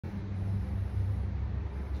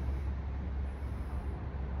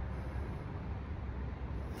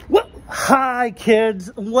Hi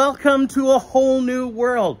kids, welcome to a whole new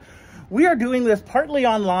world. We are doing this partly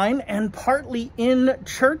online and partly in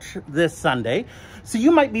church this Sunday. So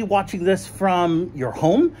you might be watching this from your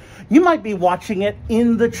home. You might be watching it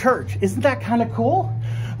in the church. Isn't that kind of cool?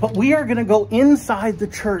 But we are going to go inside the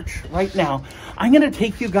church right now. I'm going to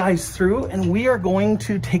take you guys through and we are going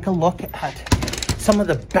to take a look at some of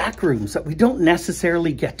the back rooms that we don't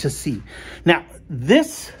necessarily get to see. Now,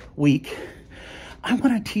 this week, I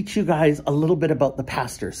want to teach you guys a little bit about the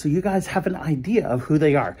pastors so you guys have an idea of who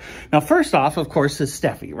they are. Now, first off, of course, is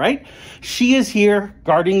Steffi, right? She is here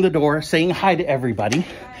guarding the door, saying hi to everybody.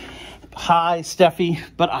 Hi, Steffi.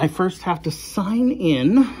 But I first have to sign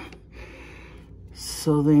in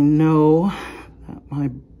so they know that my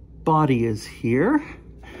body is here.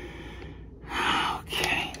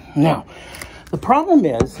 Okay. Now, the problem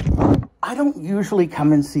is I don't usually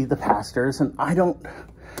come and see the pastors, and I don't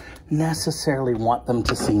necessarily want them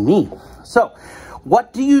to see me. So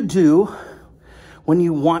what do you do when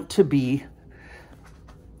you want to be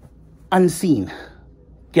unseen?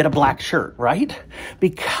 Get a black shirt, right?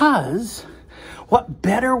 Because what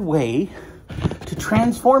better way to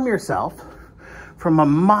transform yourself from a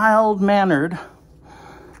mild-mannered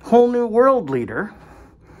whole new world leader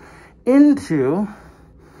into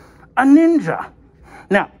a ninja?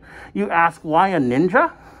 Now, you ask, why a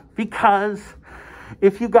ninja? Because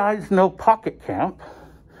if you guys know Pocket Camp,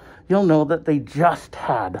 you'll know that they just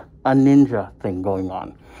had a ninja thing going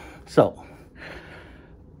on. So,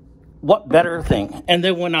 what better thing? And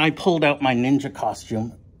then when I pulled out my ninja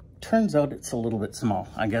costume, turns out it's a little bit small.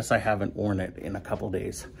 I guess I haven't worn it in a couple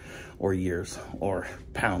days or years or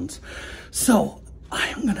pounds. So,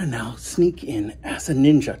 I'm gonna now sneak in as a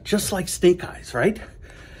ninja, just like Snake Eyes, right?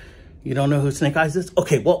 You don't know who Snake Eyes is?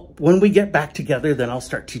 Okay, well, when we get back together, then I'll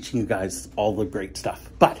start teaching you guys all the great stuff.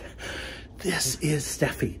 But this is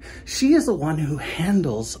Steffi. She is the one who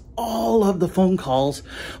handles all of the phone calls,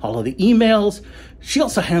 all of the emails. She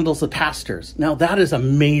also handles the pastors. Now, that is a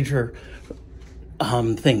major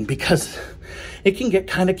thing because it can get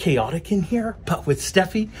kind of chaotic in here. But with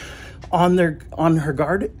Steffi on her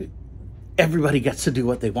guard, everybody gets to do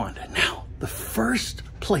what they want. Now, the first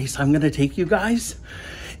place I'm going to take you guys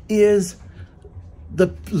is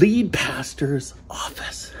the lead pastor's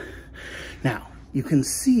office. Now, you can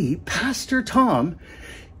see Pastor Tom,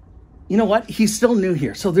 you know what? He's still new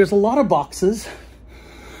here. So there's a lot of boxes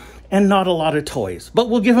and not a lot of toys. But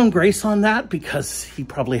we'll give him grace on that because he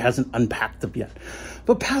probably hasn't unpacked them yet.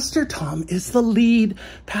 But Pastor Tom is the lead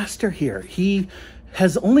pastor here. He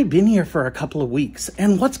has only been here for a couple of weeks.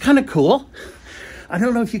 And what's kind of cool, I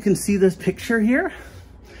don't know if you can see this picture here.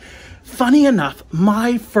 Funny enough,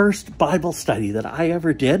 my first Bible study that I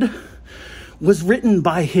ever did was written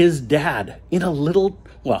by his dad in a little,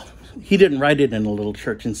 well, he didn't write it in a little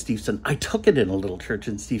church in Steveston. I took it in a little church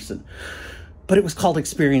in Steveston, but it was called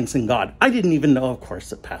Experiencing God. I didn't even know, of course,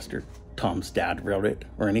 that Pastor Tom's dad wrote it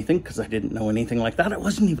or anything because I didn't know anything like that. I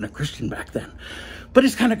wasn't even a Christian back then, but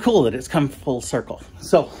it's kind of cool that it's come full circle.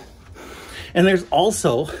 So, and there's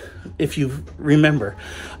also, if you remember,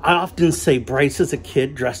 I often say Bryce is a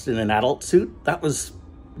kid dressed in an adult suit. That was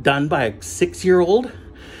done by a 6-year-old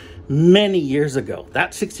many years ago.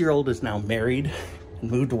 That 6-year-old is now married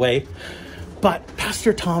and moved away, but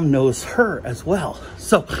Pastor Tom knows her as well.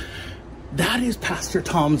 So that is Pastor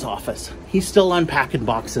Tom's office. He's still unpacking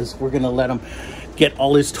boxes. We're going to let him get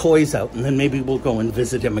all his toys out and then maybe we'll go and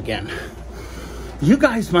visit him again. You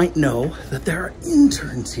guys might know that there are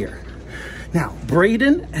interns here. Now,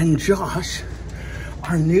 Braden and Josh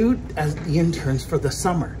are new as the interns for the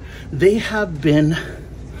summer. They have been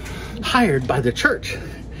hired by the church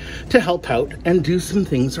to help out and do some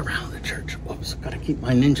things around the church. Whoops, gotta keep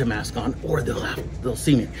my ninja mask on or they'll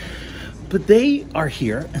see me. But they are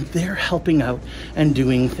here and they're helping out and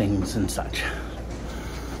doing things and such.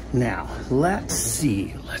 Now, let's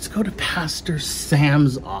see. Let's go to Pastor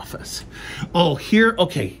Sam's office. Oh, here,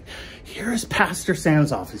 okay. Here is Pastor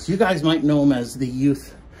Sam's office. You guys might know him as the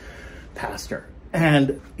youth pastor.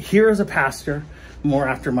 And here is a pastor more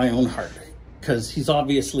after my own heart because he's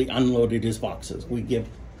obviously unloaded his boxes. We give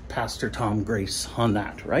Pastor Tom grace on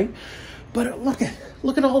that, right? But look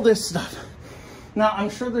at all this stuff. Now, I'm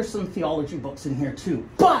sure there's some theology books in here too,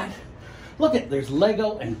 but look at, there's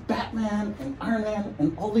Lego and Batman and Iron Man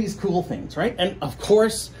and all these cool things, right? And of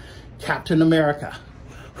course, Captain America,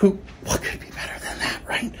 what could be better than that,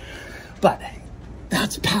 right? But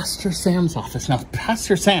that's Pastor Sam's office. Now,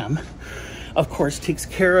 Pastor Sam, of course, takes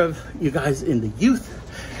care of you guys in the youth,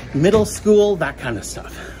 middle school, that kind of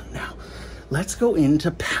stuff. Now, let's go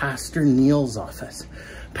into Pastor Neil's office.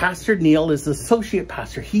 Pastor Neil is the associate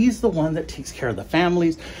pastor. He's the one that takes care of the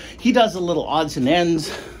families. He does the little odds and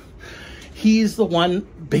ends. He's the one,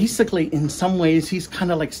 basically, in some ways, he's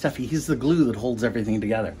kind of like Steffi. He's the glue that holds everything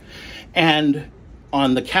together. And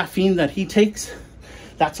on the caffeine that he takes,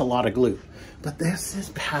 that's a lot of glue. But this is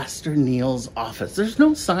Pastor Neil's office. There's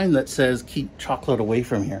no sign that says keep chocolate away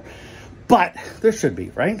from here. But there should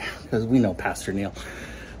be, right? Because we know Pastor Neil.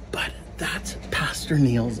 But that's Pastor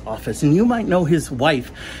Neil's office. And you might know his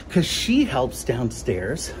wife because she helps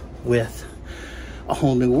downstairs with A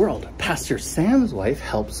Whole New World. Pastor Sam's wife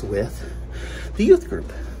helps with the youth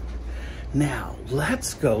group. Now,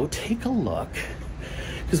 let's go take a look,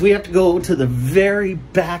 because we have to go to the very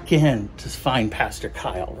back end to find Pastor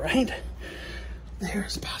Kyle, right?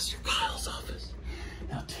 There's Pastor Kyle's office.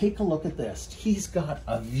 Now take a look at this. He's got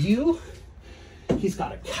a view. He's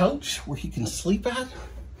got a couch where he can sleep at.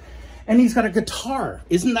 And he's got a guitar.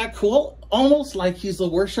 Isn't that cool? Almost like he's the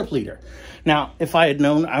worship leader. Now, if I had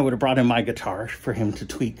known, I would have brought in my guitar for him to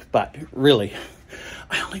tweak. But really,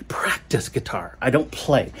 I only practice guitar. I don't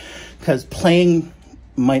play. Because playing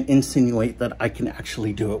might insinuate that I can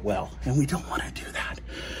actually do it well. And we don't want to do that.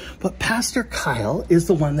 But Pastor Kyle is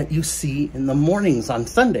the one that you see in the mornings on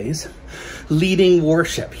Sundays leading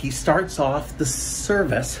worship. He starts off the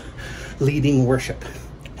service leading worship.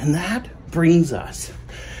 And that brings us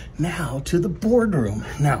now to the boardroom.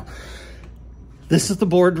 Now, this is the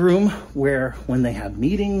boardroom where when they have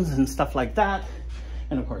meetings and stuff like that,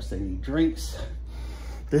 and of course they need drinks,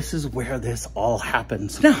 this is where this all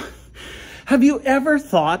happens. Now, have you ever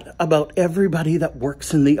thought about everybody that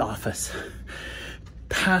works in the office?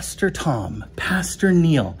 Pastor Tom, Pastor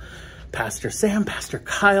Neil, Pastor Sam, Pastor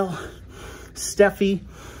Kyle, Steffi.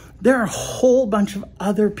 There are a whole bunch of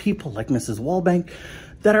other people like Mrs. Wallbank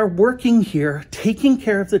that are working here, taking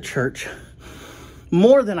care of the church,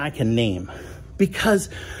 more than I can name, because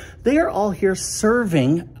they are all here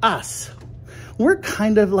serving us. We're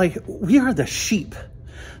kind of like, we are the sheep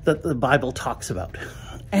that the Bible talks about.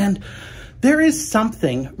 And there is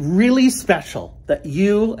something really special that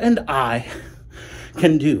you and I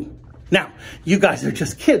can do. Now, you guys are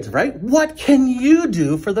just kids, right? What can you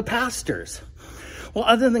do for the pastors? Well,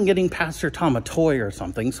 other than getting Pastor Tom a toy or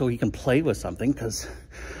something so he can play with something, because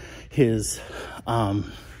his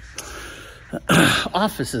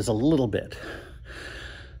office is a little bit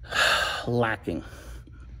lacking.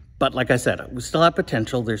 But like I said, we still have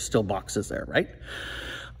potential. There's still boxes there, right?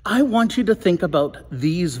 I want you to think about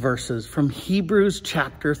these verses from Hebrews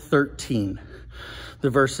chapter 13. The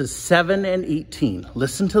verses 7 and 18.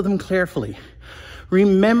 Listen to them carefully.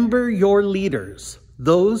 Remember your leaders,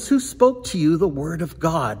 those who spoke to you the word of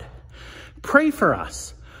God. Pray for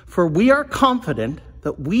us, for we are confident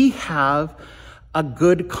that we have a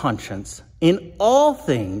good conscience in all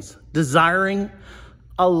things, desiring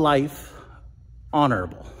a life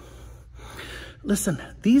honorable. Listen,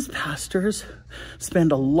 these pastors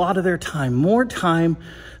spend a lot of their time, more time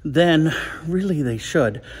than really they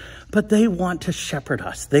should, but they want to shepherd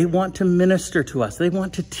us. They want to minister to us. They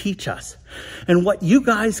want to teach us. And what you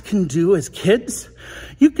guys can do as kids,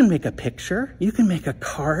 you can make a picture. You can make a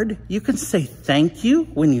card. You can say thank you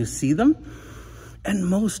when you see them. And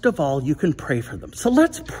most of all, you can pray for them. So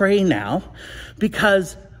let's pray now,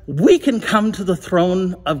 because we can come to the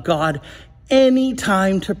throne of God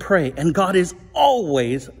anytime to pray. And God is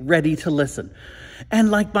always ready to listen.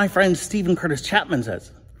 And like my friend Stephen Curtis Chapman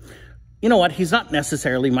says, you know what? He's not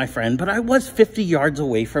necessarily my friend, but I was 50 yards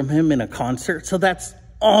away from him in a concert. So that's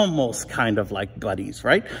almost kind of like buddies,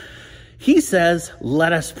 right? He says,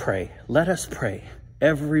 let us pray. Let us pray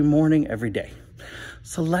every morning, every day.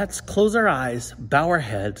 So let's close our eyes, bow our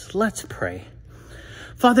heads. Let's pray.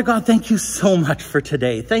 Father God, thank you so much for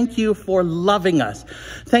today. Thank you for loving us.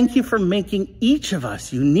 Thank you for making each of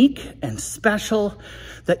us unique and special,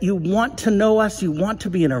 that you want to know us. You want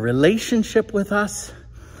to be in a relationship with us.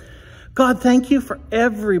 God, thank you for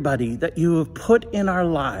everybody that you have put in our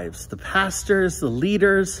lives, the pastors, the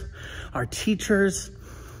leaders, our teachers,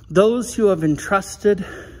 those who have entrusted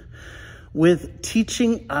with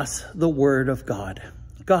teaching us the word of God.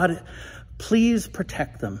 God, please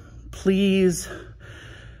protect them. Please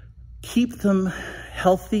keep them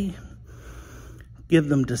healthy. Give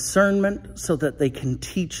them discernment so that they can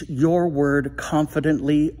teach your word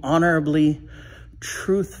confidently, honorably,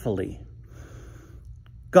 truthfully.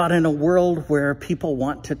 God, in a world where people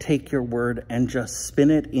want to take your word and just spin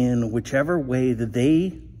it in whichever way that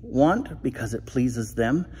they want because it pleases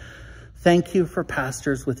them, thank you for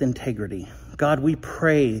pastors with integrity. God, we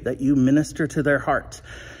pray that you minister to their hearts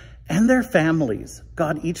and their families.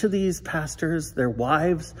 God, each of these pastors, their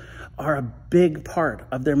wives, are a big part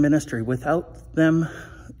of their ministry. Without them,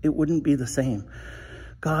 it wouldn't be the same.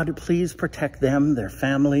 God, please protect them, their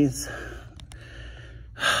families.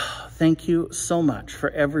 Thank you so much for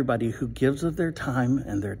everybody who gives of their time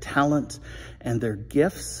and their talent and their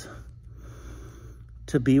gifts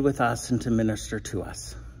to be with us and to minister to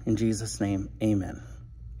us. In Jesus' name, amen.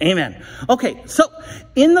 Amen. Okay, so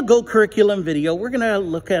in the Go Curriculum video, we're going to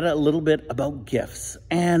look at a little bit about gifts.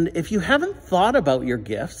 And if you haven't thought about your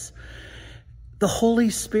gifts, the Holy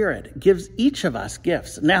Spirit gives each of us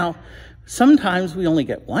gifts. Now, sometimes we only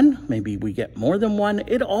get one, maybe we get more than one.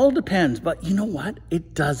 It all depends, but you know what?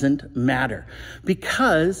 It doesn't matter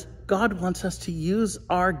because God wants us to use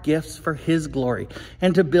our gifts for his glory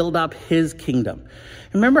and to build up his kingdom.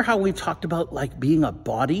 Remember how we talked about like being a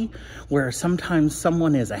body where sometimes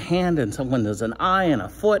someone is a hand and someone is an eye and a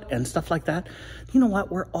foot and stuff like that? You know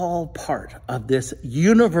what? We're all part of this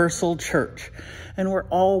universal church and we're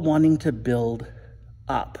all wanting to build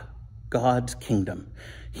up God's kingdom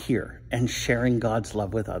here and sharing God's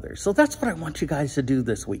love with others. So that's what I want you guys to do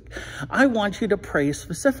this week. I want you to pray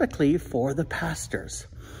specifically for the pastors.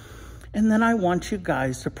 And then I want you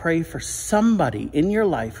guys to pray for somebody in your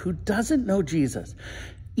life who doesn't know Jesus.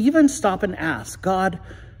 Even stop and ask, God,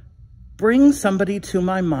 bring somebody to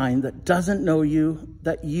my mind that doesn't know you,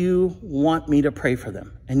 that you want me to pray for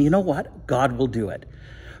them. And you know what? God will do it.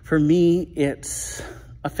 For me, it's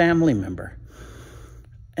a family member.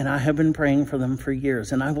 And I have been praying for them for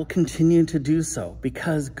years, and I will continue to do so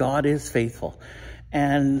because God is faithful,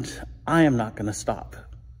 and I am not going to stop.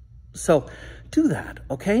 So do that,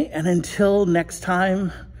 okay? And until next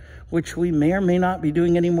time, which we may or may not be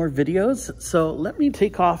doing any more videos, so let me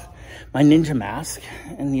take off my ninja mask.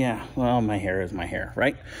 And yeah, well, my hair is my hair,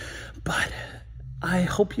 right? But I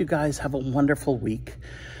hope you guys have a wonderful week.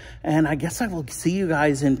 And I guess I will see you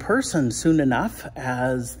guys in person soon enough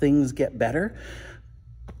as things get better.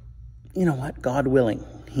 You know what? God willing.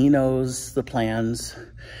 He knows the plans.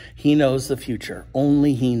 He knows the future.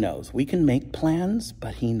 Only he knows. We can make plans,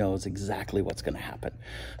 but he knows exactly what's going to happen.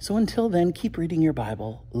 So until then, keep reading your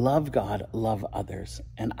Bible. Love God, love others.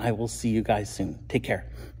 And I will see you guys soon. Take care.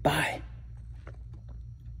 Bye.